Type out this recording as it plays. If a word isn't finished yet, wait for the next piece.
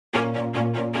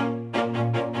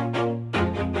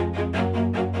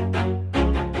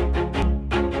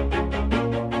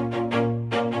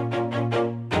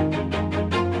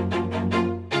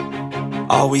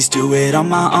Always do it on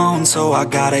my own, so I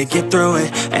gotta get through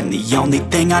it. And the only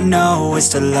thing I know is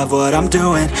to love what I'm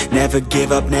doing. Never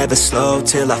give up, never slow,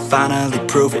 till I finally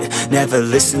prove it. Never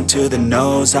listen to the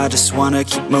no's, I just wanna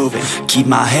keep moving. Keep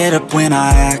my head up when I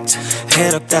act,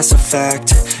 head up, that's a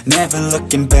fact. Never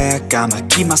looking back, I'ma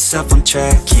keep myself on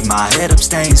track. Keep my head up,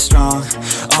 staying strong,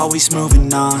 always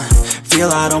moving on. Feel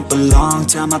I don't belong,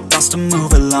 tell my thoughts to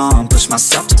move along. Push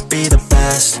myself to be the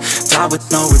best, die with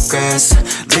no regrets.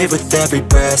 Live with every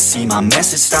breath, see my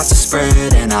message start to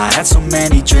spread. And I had so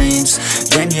many dreams,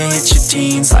 then you hit your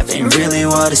teens. Life ain't really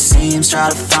what it seems, try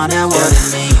to find out what it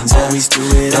means. Always do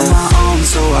it on my own,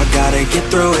 so I gotta get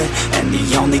through it. And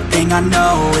the only thing I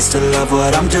know is to love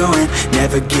what I'm doing.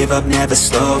 Never give up, never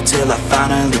slow, till I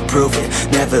finally prove it.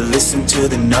 Never listen to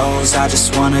the no's, I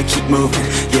just wanna keep moving.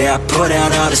 Yeah, I put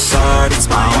out all this art, it's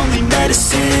my only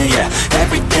medicine. Yeah,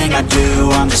 everything I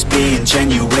do, I'm just being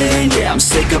genuine. Yeah, I'm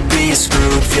sick of being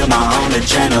screwed, feel my own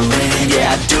adrenaline.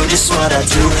 Yeah, I do just what I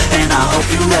do, and I hope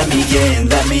you let me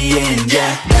in,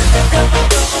 yeah.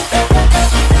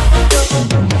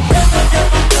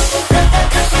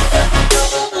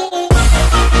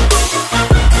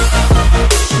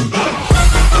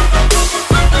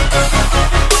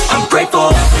 I'm grateful,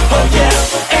 oh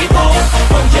yeah, able,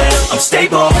 oh yeah, I'm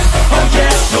stable, oh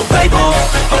yeah, no label,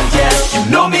 oh yeah,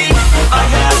 you know me, I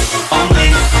have only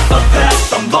a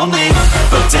path, I'm lonely,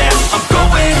 but damn, I'm going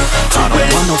to win. I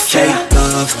don't want no fake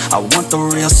love, I want the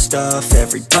real stuff.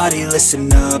 Everybody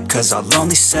listen up, cause I'll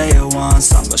only say it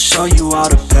once. I'm gonna show you all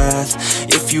the path,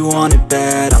 if you want it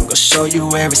bad. I'm gonna show you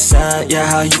where it's at, yeah,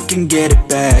 how you can get it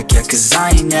back. Yeah, cause I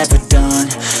ain't never done,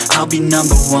 I'll be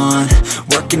number one.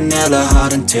 Working hella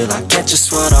hard until I get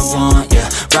just what I want, yeah.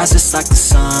 Rises like the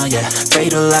sun, yeah,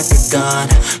 fatal like a gun.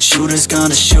 Shooter's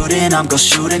gonna shoot and I'm gonna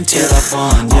shoot until I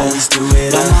won, yeah. Always do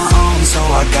it on my own, so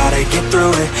I gotta get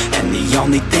through it. And the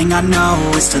only thing I know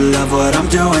is to love what I'm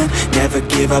doing. Never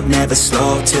give up, never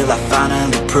slow, till I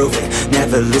finally prove it.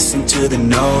 Never listen to the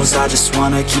no's, I just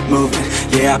wanna keep moving.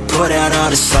 Yeah, I put out all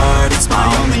this art, it's my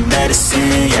only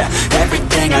medicine. Yeah,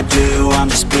 everything I do, I'm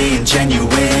just being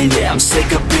genuine. Yeah, I'm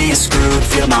sick of being screwed,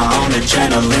 feel my own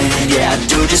adrenaline. Yeah, I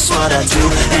do just what I do,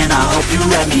 and I hope you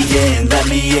let me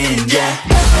in, yeah.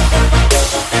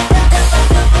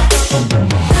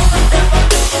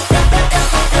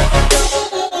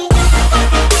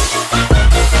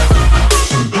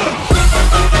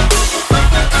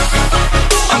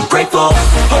 Grateful,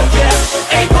 oh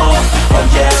yeah, able, oh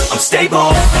yeah, I'm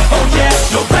stable, oh yeah,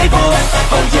 no label,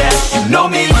 oh yeah, you know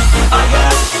me, I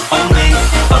have only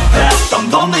a path,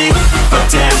 I'm lonely, but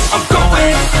damn, I'm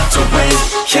going to win,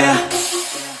 yeah.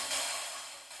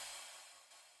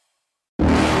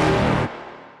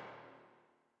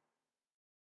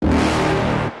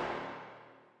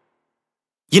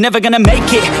 You're never gonna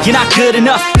make it, you're not good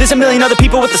enough. There's a million other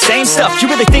people with the same stuff. You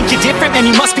really think you're different? Man,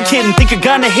 you must be kidding. Think you're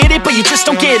gonna hit it, but you just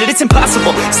don't get it. It's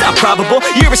impossible, it's not probable,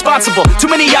 you're irresponsible. Too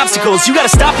many obstacles, you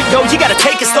gotta stop it, yo. You gotta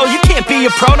take it slow, you can't be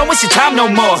a pro, don't waste your time no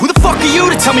more. Who the fuck are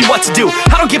you to tell me what to do?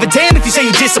 I don't give a damn if you say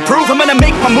you disapprove. I'm gonna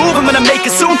make my move, I'm gonna make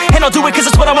it soon. And I'll do it cause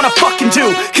it's what I wanna fucking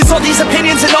do. Cause all these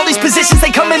opinions and all these positions,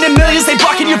 they come in millions, they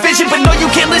blocking your vision. But no,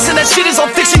 you can't listen, that shit is all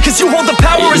fiction. Cause you hold the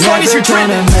power as long as you're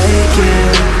dreaming.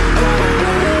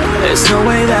 There's no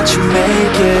way that you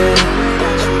make it.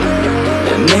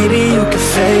 And maybe you can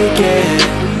fake it,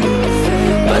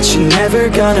 but you're never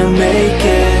gonna make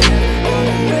it.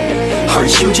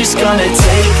 Aren't you just gonna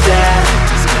take that?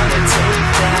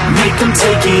 Make them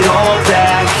take it all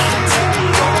back.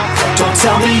 Don't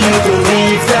tell me you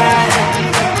believe that.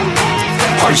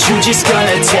 Aren't you just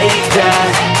gonna take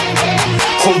that?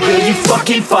 Or will you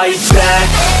fucking fight back?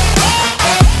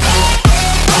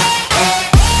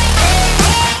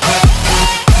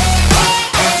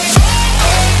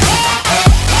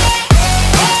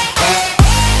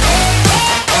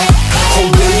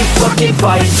 Fucking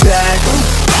fight back.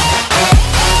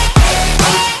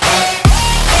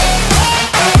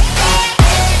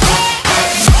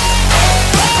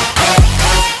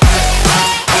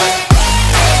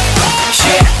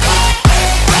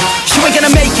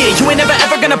 You ain't never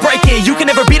ever gonna break it. You can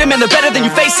never beat them and they're better than you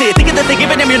face it. Thinking that they give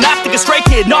a damn, you're not, think a straight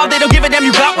kid. No, they don't give a damn,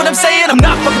 you got what I'm saying? I'm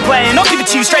not fucking playing, I'll give it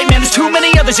to you straight, man. There's too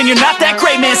many others and you're not that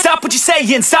great, man. Stop what you're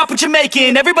saying, stop what you're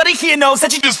making. Everybody here knows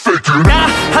that you just faking. Nah,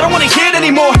 I don't wanna hear it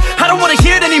anymore, I don't wanna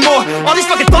hear it anymore. All these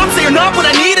fucking thoughts, they are not what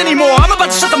I need anymore. I'm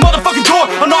about to shut the motherfucking door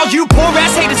on all you poor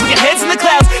ass haters with your heads in the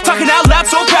clouds, talking out loud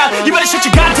so proud. You better shut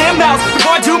your goddamn mouth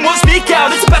before I do more, speak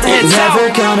out. It's about to head south. You're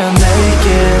never gonna make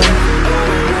it.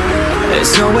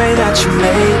 There's no way that you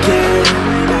make it.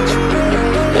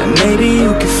 And maybe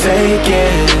you can fake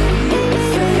it,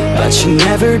 but you're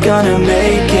never gonna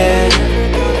make it.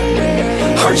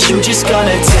 Are you just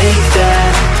gonna take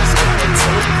that?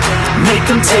 Make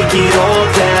them take it all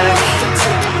back.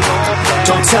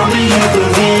 Don't tell me you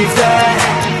believe that.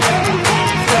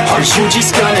 Are you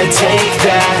just gonna take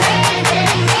that?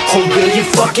 Or will you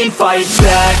fucking fight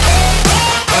back?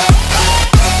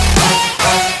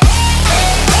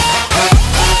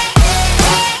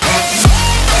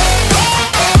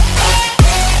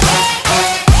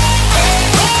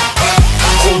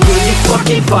 Or will you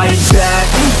fucking fight back?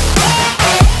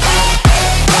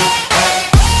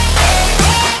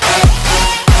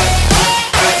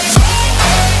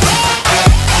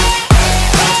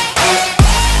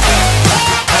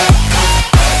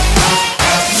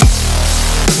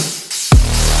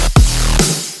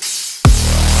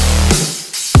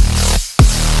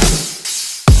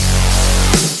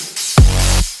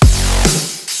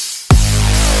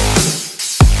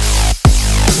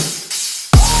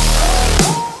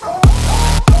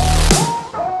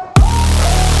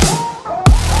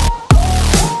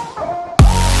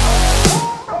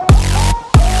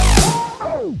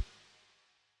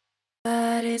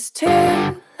 But it's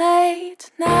too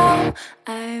late now.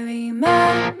 I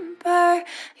remember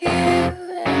you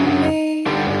and me,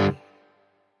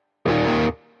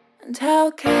 and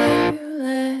how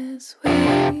careless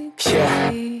we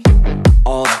could be.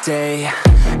 All day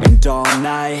and all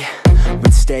night,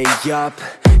 we'd stay up,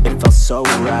 it felt so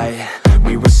right.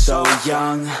 We were so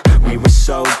young, we were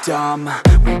so dumb.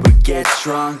 We would get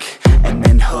drunk and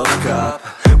then hook up.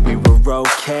 We were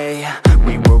okay,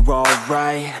 we were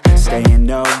alright, staying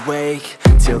awake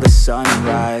till the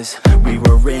sunrise. We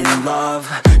were in love,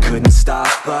 couldn't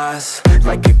stop us,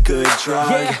 like a good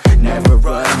drug, never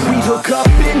enough. We'd hook up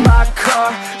in my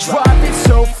car, driving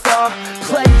so far,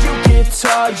 play you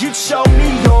guitar, you'd show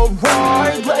me your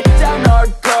art, let down our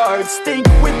guards, think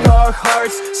with our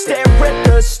hearts, stare at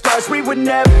the stars. We were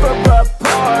never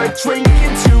apart,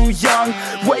 drinking too young,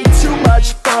 way too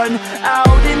much fun,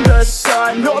 out in the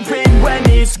sun, open when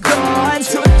it's gone.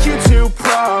 Took you to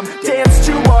prom, dance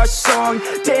to our song,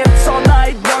 dance all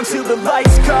night long till the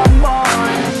lights come on.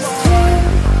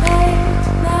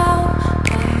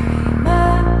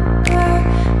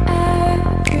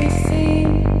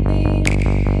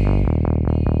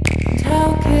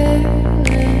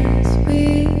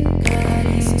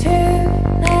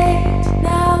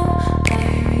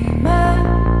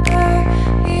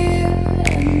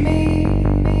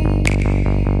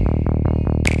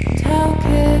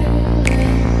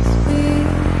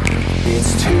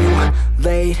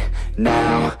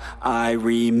 Now I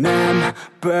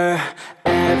remember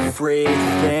everything,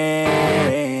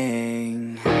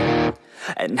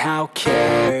 and how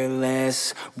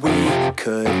careless we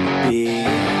could be,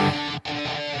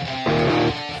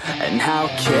 and how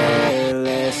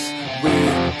careless we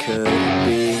could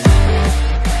be,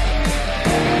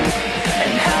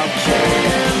 and how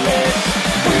careless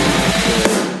we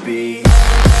could be.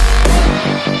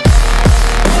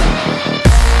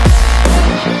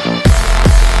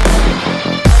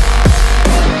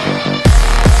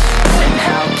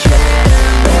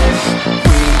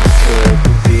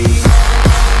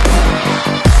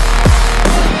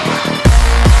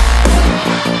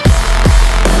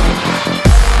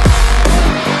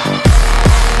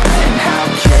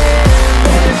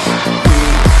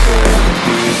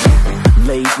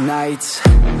 Nights,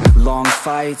 long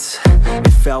fights,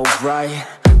 it felt right,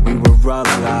 we were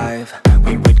alive.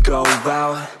 We would go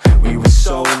out, we were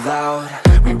so loud,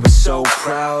 we were so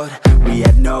proud, we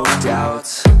had no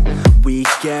doubts.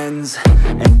 Weekends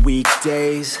and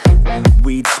weekdays,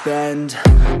 we'd spend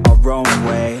our own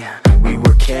way. We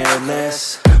were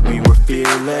careless, we were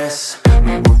fearless,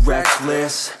 we were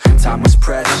reckless, time was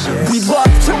precious. We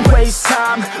loved to waste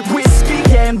time, whiskey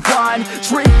and wine,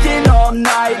 drinking all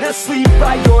night, asleep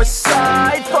by your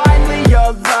side. Finally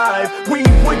alive, we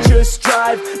would just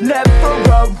drive, never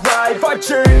arrive. Our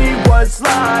journey was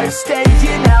live,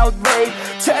 staying out late,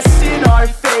 testing our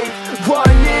fate,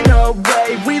 running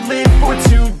away. We live for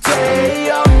today,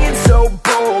 young and so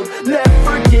bold,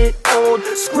 never get old.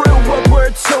 Screw what we're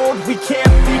told, we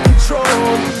can't be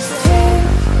controlled.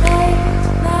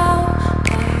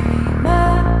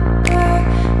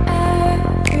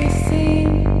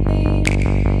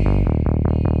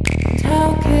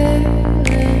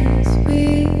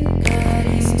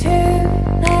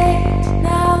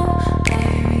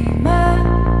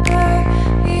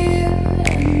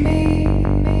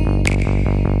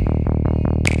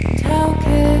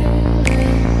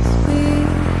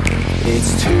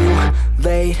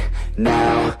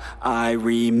 Now I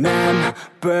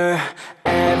remember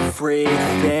everything,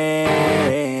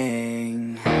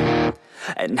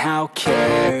 and how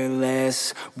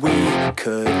careless we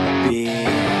could be.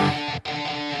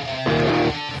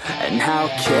 and how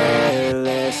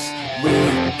careless we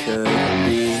could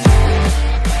be,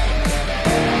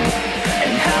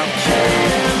 and how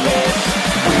careless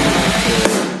we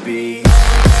could be.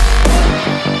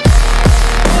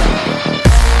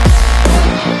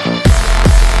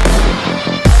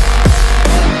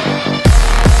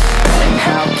 And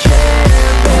how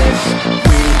careless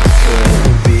we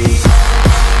could be.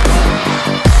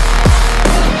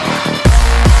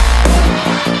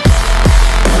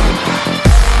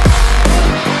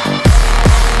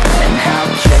 And how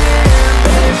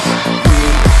careless we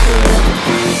could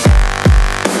be.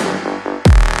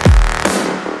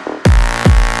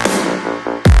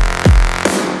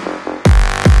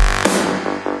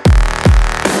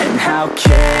 And how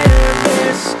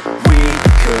careless we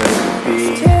could be.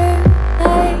 It's too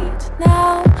late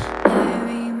now. I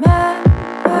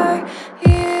remember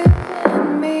you and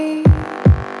me,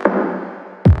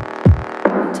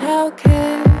 and how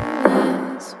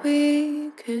careless we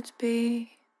could be.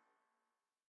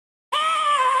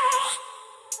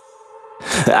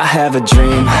 I have a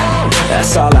dream,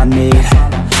 that's all I need.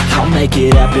 I'll make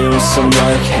it happen with some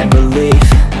work and belief.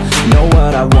 Know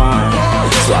what I want,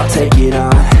 so I'll take it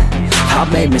on.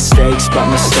 I've made mistakes, but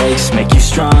mistakes make you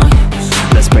strong.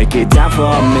 Let's break it down for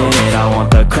a minute. I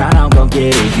want the crown, I'm gon'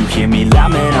 get it. You hear me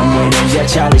loud, man, I'm winning. Yeah,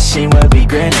 Charlie Sheen will be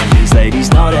grinning. These ladies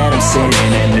know that I'm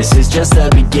sinning, and this is just the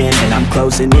beginning. I'm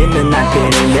closing in the night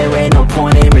inning. There ain't no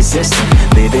point in resisting.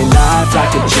 Living life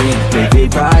like a dream, live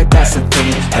it right, that's the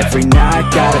theme. Every night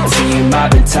got a team,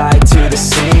 I've been tied to the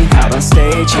scene. Out on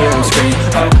stage, here I'm scream.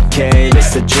 Okay,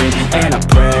 it's a dream, and I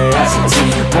pray as a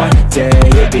team. One day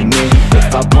it'll be me.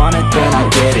 If I want it, then I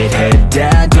get it. Head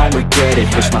down, don't regret it.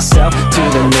 Push myself to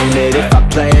the limit. If I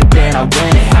play it, then I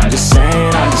win it. I'm just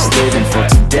saying, I'm just living for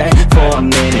today. For a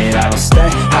minute, I don't stay,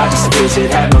 I just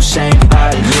visit. Have no shame, I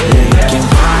admit it. Looking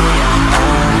right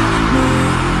at me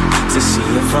to see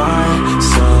if I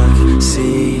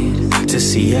succeed, to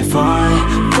see if I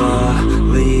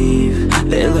believe.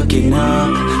 They're looking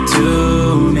up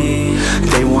to me.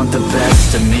 They want the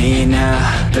best of me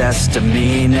now, best of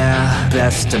me now,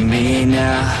 best of me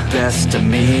now, best of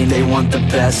me. They want the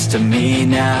best of me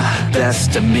now,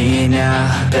 best of me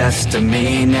now, best of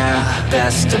me now,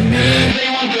 best of me. They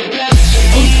want the best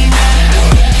of me now.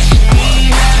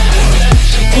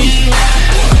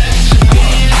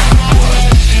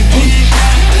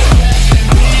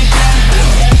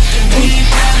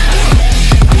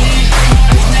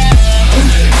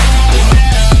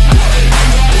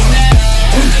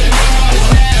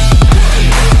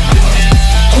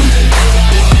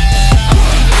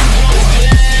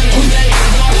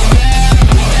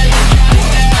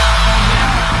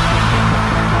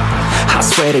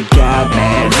 Swear to God,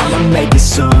 man, I'ma make it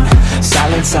soon.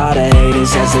 Silence all the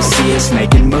haters as they see us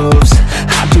making moves.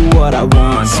 I do what I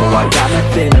want, so I got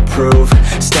nothing to prove.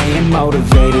 Staying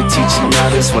motivated, teaching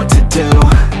others what to do.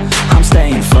 I'm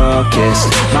staying focused,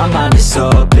 my mind is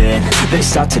open. They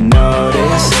start to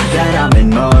notice that I'm in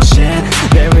motion.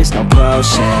 There is no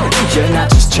potion, you're not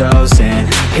just chosen.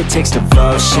 It takes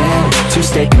devotion to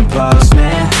stay composed,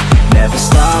 man. Never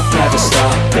stop,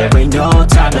 there ain't no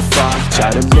time to fall. Try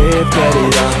to live, get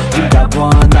it all, you got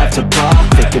one life to ball.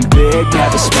 Thinking big,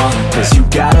 never small, cause you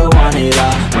gotta want it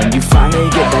all. When you finally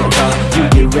get that call, you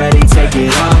get ready, take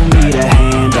it all. Need a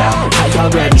hand out, I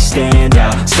already stand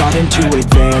out. Starting to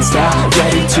advance now,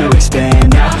 ready to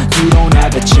expand now. You don't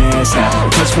have a chance now,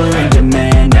 cause we're in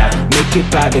demand now. Make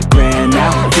it by the grand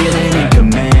now, feeling in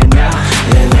command now.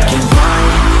 They're looking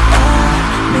right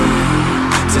at me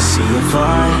to see if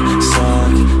I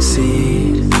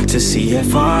succeed, to see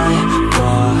if I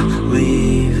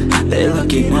believe. They're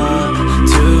looking up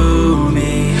to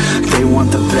me. They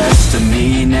want the best of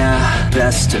me now,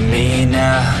 best of me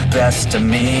now, best of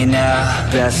me now,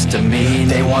 best of me.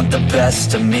 They want the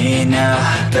best of me now,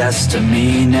 best of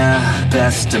me now,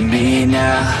 best of me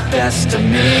now, best of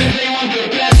me. They want the